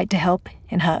always tried to help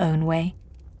in her own way.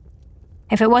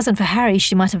 If it wasn't for Harry,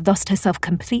 she might have lost herself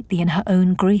completely in her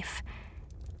own grief.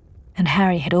 And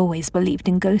Harry had always believed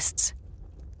in ghosts.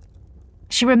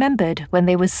 She remembered when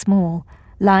they were small,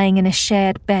 lying in a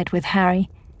shared bed with Harry,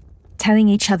 telling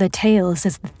each other tales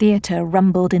as the theatre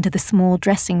rumbled into the small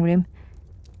dressing room.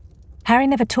 Harry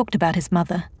never talked about his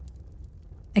mother,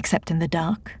 except in the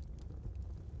dark.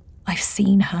 I've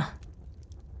seen her,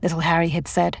 little Harry had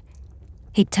said.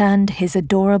 He turned his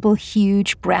adorable,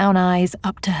 huge brown eyes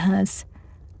up to hers.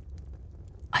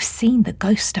 I've seen the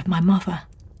ghost of my mother.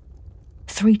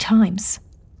 3 times.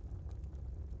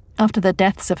 After the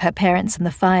deaths of her parents in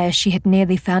the fire, she had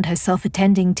nearly found herself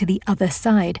attending to the other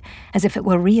side, as if it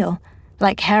were real,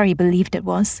 like Harry believed it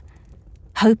was,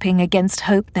 hoping against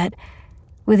hope that,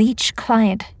 with each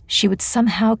client, she would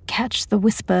somehow catch the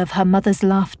whisper of her mother's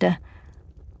laughter,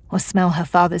 or smell her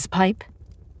father's pipe.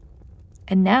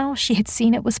 And now she had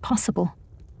seen it was possible.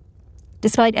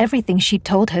 Despite everything she'd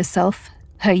told herself,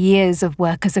 her years of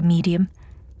work as a medium,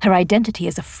 her identity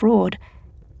as a fraud,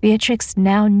 Beatrix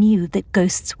now knew that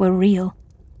ghosts were real.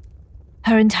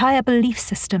 Her entire belief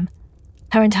system,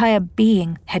 her entire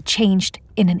being had changed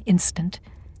in an instant.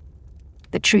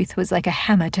 The truth was like a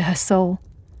hammer to her soul.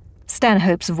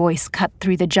 Stanhope's voice cut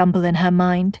through the jumble in her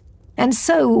mind. And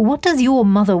so, what does your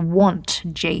mother want,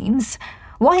 James?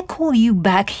 Why call you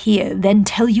back here, then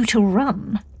tell you to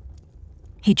run?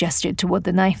 He gestured toward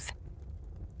the knife.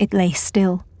 It lay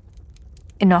still,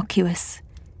 innocuous,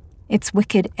 its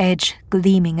wicked edge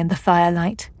gleaming in the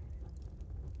firelight.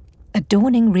 A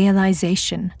dawning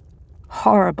realization,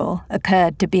 horrible,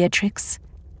 occurred to Beatrix.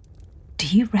 Do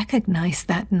you recognize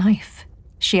that knife?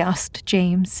 She asked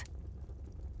James.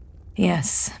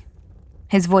 Yes.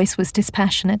 His voice was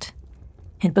dispassionate.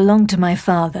 "It belonged to my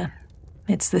father.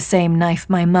 It's the same knife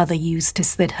my mother used to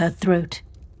slit her throat."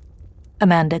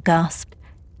 Amanda gasped.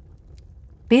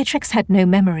 Beatrix had no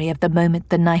memory of the moment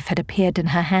the knife had appeared in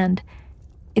her hand.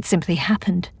 It simply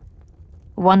happened.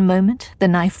 One moment, the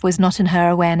knife was not in her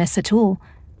awareness at all.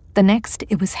 The next,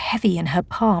 it was heavy in her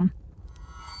palm.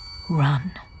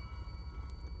 Run.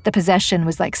 The possession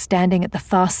was like standing at the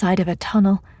far side of a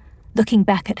tunnel, looking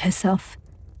back at herself.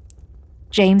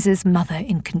 James's mother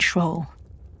in control.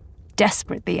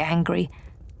 Desperately angry,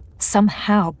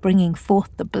 somehow bringing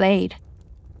forth the blade.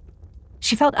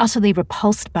 She felt utterly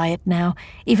repulsed by it now,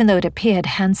 even though it appeared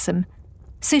handsome,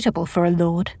 suitable for a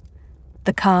lord.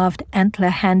 The carved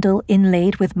antler handle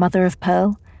inlaid with mother of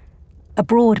pearl, a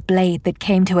broad blade that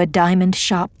came to a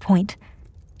diamond-sharp point,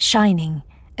 shining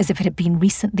as if it had been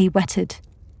recently whetted.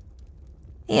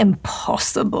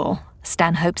 "Impossible,"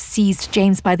 Stanhope seized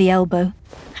James by the elbow.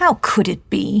 "How could it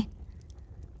be?"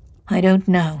 "I don't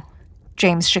know."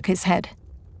 James shook his head.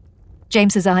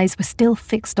 James's eyes were still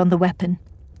fixed on the weapon.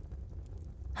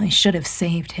 "I should have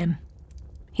saved him,"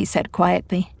 he said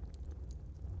quietly.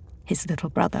 His little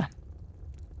brother.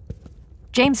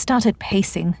 James started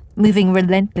pacing, moving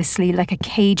relentlessly like a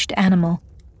caged animal.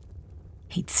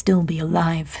 He'd still be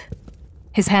alive.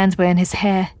 His hands were in his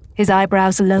hair, his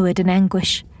eyebrows lowered in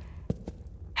anguish.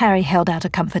 Harry held out a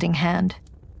comforting hand.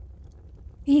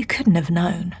 "You couldn't have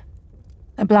known."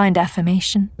 A blind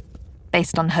affirmation,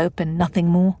 based on hope and nothing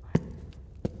more.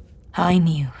 "I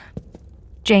knew."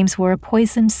 James wore a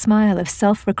poisoned smile of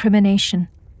self-recrimination.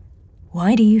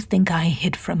 "Why do you think I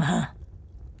hid from her?"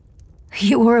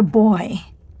 "You were a boy."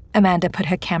 Amanda put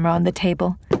her camera on the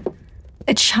table.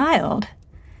 "A child."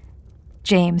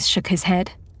 James shook his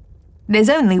head. "There's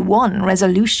only one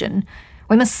resolution.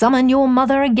 We must summon your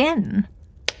mother again."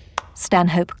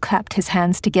 Stanhope clapped his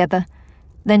hands together,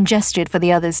 then gestured for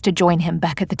the others to join him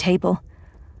back at the table.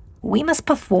 "We must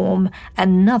perform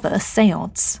another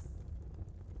séance."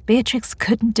 Beatrix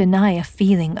couldn't deny a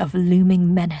feeling of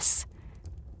looming menace.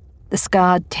 The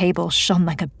scarred table shone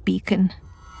like a beacon.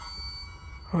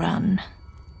 Run.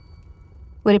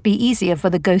 Would it be easier for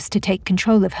the ghost to take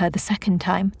control of her the second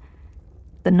time?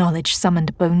 The knowledge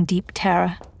summoned bone-deep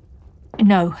terror.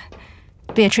 "No."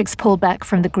 Beatrix pulled back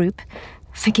from the group.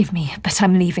 "Forgive me, but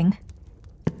I'm leaving."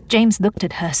 James looked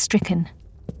at her, stricken.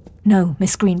 "No,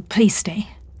 Miss Greene, please stay,"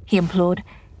 he implored.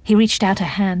 He reached out a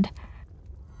hand.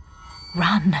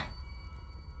 "Run."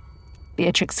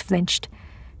 Beatrix flinched.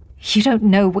 "You don't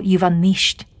know what you've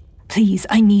unleashed. Please,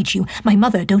 I need you. My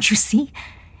mother, don't you see?"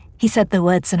 He said the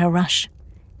words in a rush.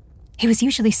 He was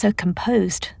usually so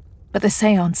composed, but the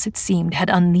séance, it seemed, had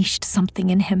unleashed something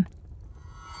in him.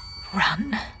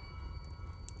 Run.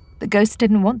 The ghost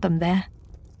didn't want them there.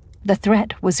 The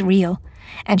threat was real,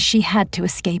 and she had to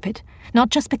escape it, not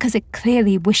just because it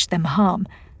clearly wished them harm,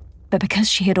 but because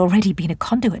she had already been a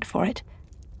conduit for it.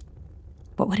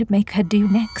 What would it make her do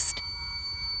next?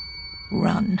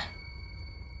 Run.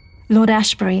 "Lord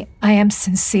Ashbury, I am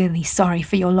sincerely sorry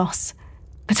for your loss,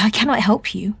 but I cannot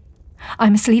help you.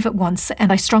 I must leave at once,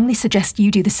 and I strongly suggest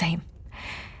you do the same.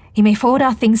 You may forward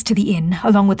our things to the inn,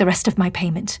 along with the rest of my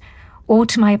payment, or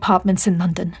to my apartments in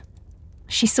London."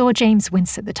 She saw James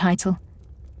wince at the title,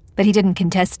 but he didn't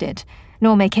contest it,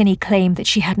 nor make any claim that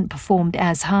she hadn't performed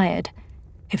as hired.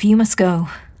 "If you must go,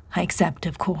 I accept,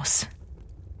 of course."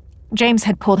 James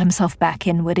had pulled himself back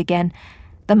inward again,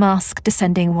 the mask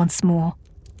descending once more.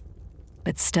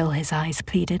 But still his eyes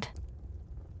pleaded.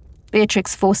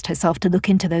 Beatrix forced herself to look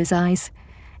into those eyes.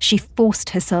 She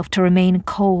forced herself to remain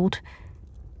cold,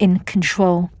 in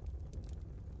control.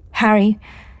 "Harry,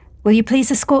 will you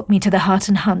please escort me to the Hart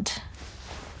and Hunt?"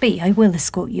 "Bea, I will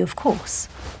escort you, of course,"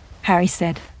 Harry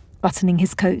said, buttoning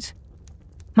his coat.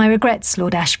 "My regrets,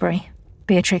 Lord Ashbury,"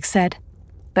 Beatrix said,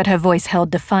 but her voice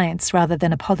held defiance rather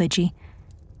than apology.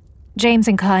 James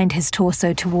inclined his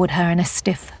torso toward her in a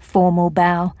stiff, formal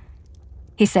bow.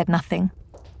 He said nothing.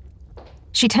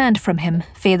 She turned from him,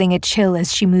 feeling a chill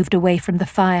as she moved away from the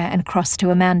fire and crossed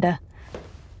to Amanda.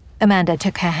 Amanda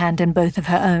took her hand in both of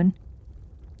her own.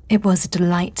 "It was a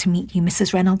delight to meet you,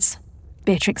 Mrs. Reynolds,"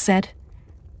 Beatrix said.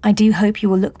 "I do hope you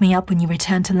will look me up when you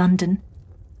return to London."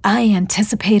 "I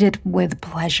anticipate it with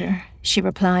pleasure," she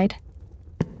replied.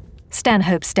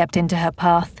 Stanhope stepped into her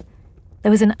path.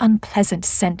 There was an unpleasant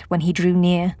scent when he drew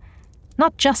near,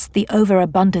 not just the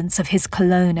overabundance of his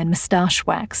cologne and moustache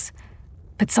wax,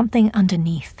 but something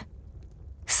underneath.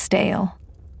 Stale.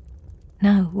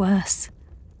 No, worse.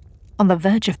 On the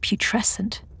verge of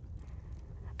putrescent.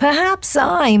 "Perhaps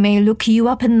I may look you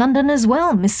up in London as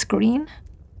well, Miss Greene."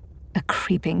 A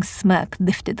creeping smirk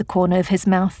lifted the corner of his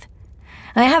mouth.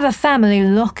 I have a family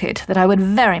locket that I would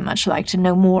very much like to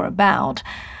know more about.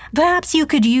 Perhaps you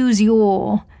could use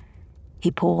your..."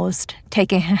 He paused,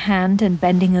 taking her hand and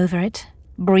bending over it,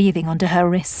 breathing onto her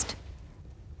wrist.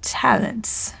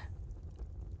 "Talents."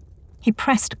 He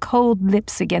pressed cold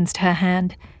lips against her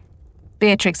hand.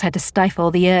 Beatrix had to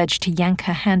stifle the urge to yank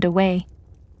her hand away.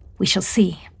 "We shall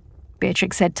see,"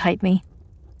 Beatrix said tightly.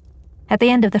 At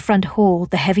the end of the front hall,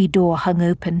 the heavy door hung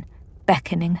open,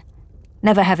 beckoning,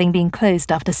 never having been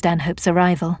closed after Stanhope's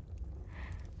arrival.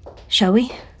 "Shall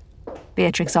we?"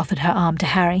 Beatrix offered her arm to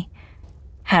Harry.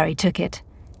 Harry took it.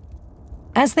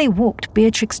 As they walked,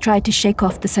 Beatrix tried to shake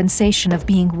off the sensation of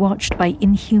being watched by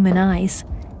inhuman eyes.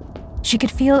 She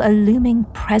could feel a looming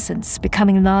presence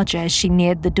becoming larger as she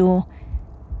neared the door.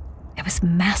 It was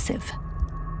massive,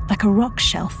 like a rock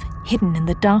shelf hidden in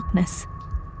the darkness.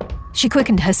 She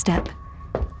quickened her step.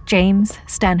 James,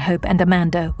 Stanhope, and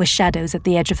Amanda were shadows at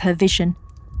the edge of her vision.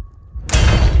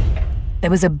 There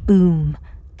was a boom,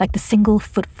 like the single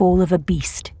footfall of a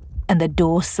beast, and the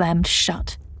door slammed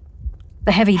shut.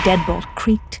 The heavy deadbolt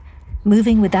creaked,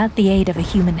 moving without the aid of a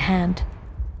human hand,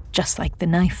 just like the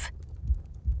knife.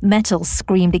 Metal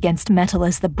screamed against metal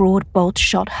as the broad bolt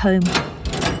shot home.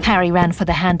 Harry ran for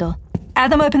the handle.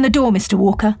 "Adam, open the door, Mr.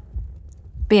 Walker."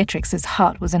 Beatrix's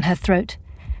heart was in her throat.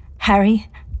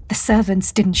 "Harry, the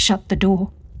servants didn't shut the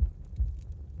door."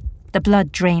 The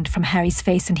blood drained from Harry's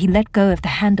face and he let go of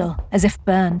the handle, as if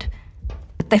burned.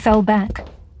 They fell back,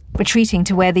 retreating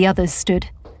to where the others stood.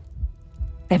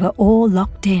 They were all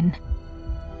locked in,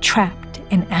 trapped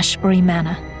in Ashbury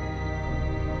Manor.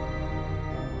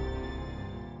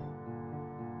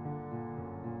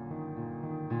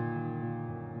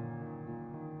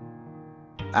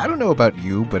 I don't know about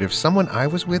you, but if someone I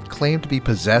was with claimed to be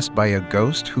possessed by a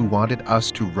ghost who wanted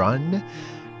us to run,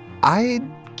 I'd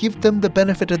give them the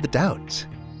benefit of the doubt.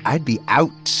 I'd be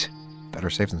out. Better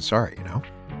safe than sorry, you know?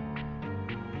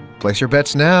 Place your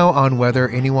bets now on whether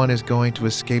anyone is going to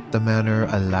escape the manor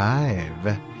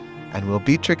alive. And will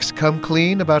Beatrix come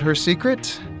clean about her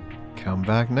secret? Come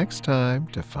back next time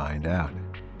to find out.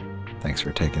 Thanks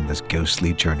for taking this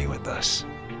ghostly journey with us.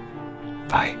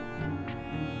 Bye.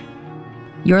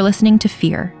 You're listening to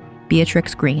Fear,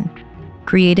 Beatrix Greene.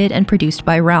 Created and produced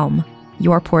by Realm,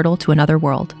 your portal to another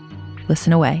world.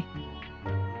 Listen away.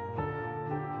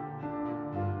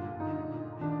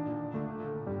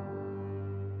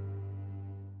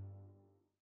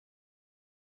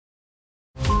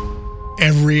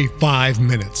 Every 5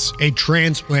 minutes, a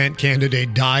transplant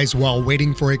candidate dies while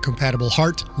waiting for a compatible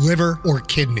heart, liver, or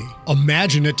kidney.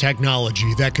 Imagine a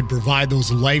technology that could provide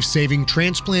those life-saving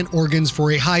transplant organs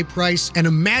for a high price, and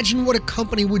imagine what a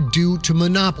company would do to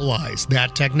monopolize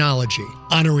that technology.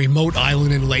 On a remote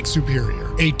island in Lake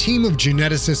Superior, a team of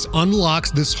geneticists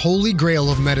unlocks this holy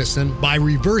grail of medicine by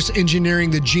reverse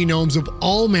engineering the genomes of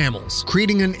all mammals,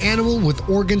 creating an animal with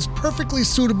organs perfectly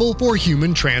suitable for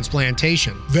human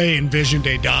transplantation. They envisioned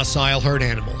a docile herd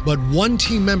animal, but one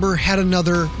team member had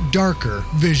another, darker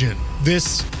vision.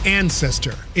 This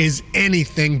ancestor is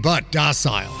anything but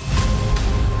docile.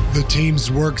 The team's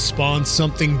work spawned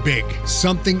something big,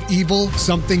 something evil,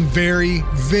 something very,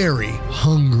 very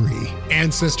hungry.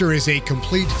 Ancestor is a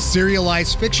complete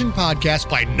serialized fiction podcast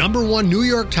by #1 New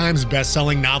York Times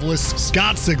bestselling novelist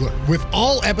Scott Sigler, with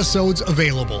all episodes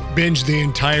available. Binge the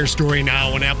entire story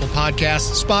now on Apple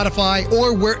Podcasts, Spotify,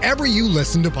 or wherever you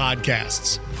listen to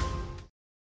podcasts.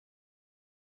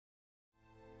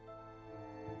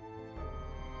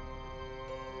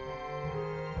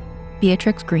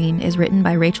 Beatrix Greene is written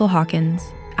by Rachel Hawkins,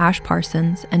 Ash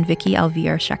Parsons, and Vicky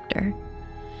Elvira Schechter.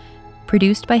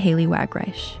 Produced by Haley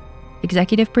Wagreich.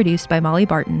 Executive produced by Molly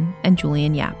Barton and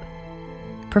Julian Yap.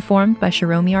 Performed by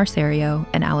Shiromi Arcerio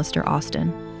and Alistair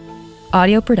Austin.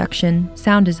 Audio production,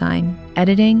 sound design,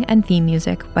 editing, and theme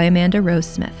music by Amanda Rose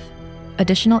Smith.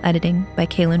 Additional editing by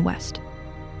Kaylin West.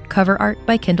 Cover art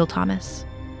by Kendall Thomas.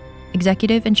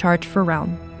 Executive in charge for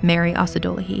Realm, Mary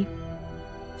Osadolahi.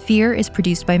 Fear is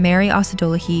produced by Mary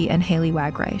Osadolahi and Haley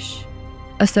Wagreich.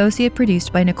 Associate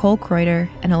produced by Nicole Kreuter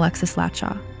and Alexis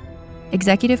Latshaw.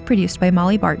 Executive produced by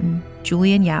Molly Barton,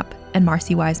 Julian Yap, and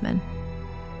Marcy Wiseman.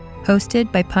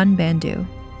 Hosted by Pun Bandu.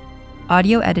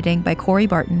 Audio editing by Corey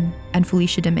Barton and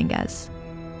Felicia Dominguez.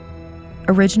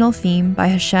 Original theme by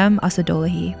Hashem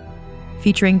Osadolahi,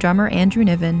 featuring drummer Andrew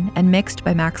Niven and mixed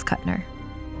by Max Kuttner.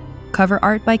 Cover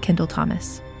art by Kendall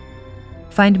Thomas.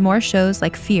 Find more shows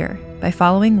like Fear by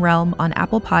following Realm on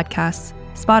Apple Podcasts,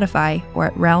 Spotify, or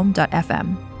at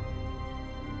realm.fm.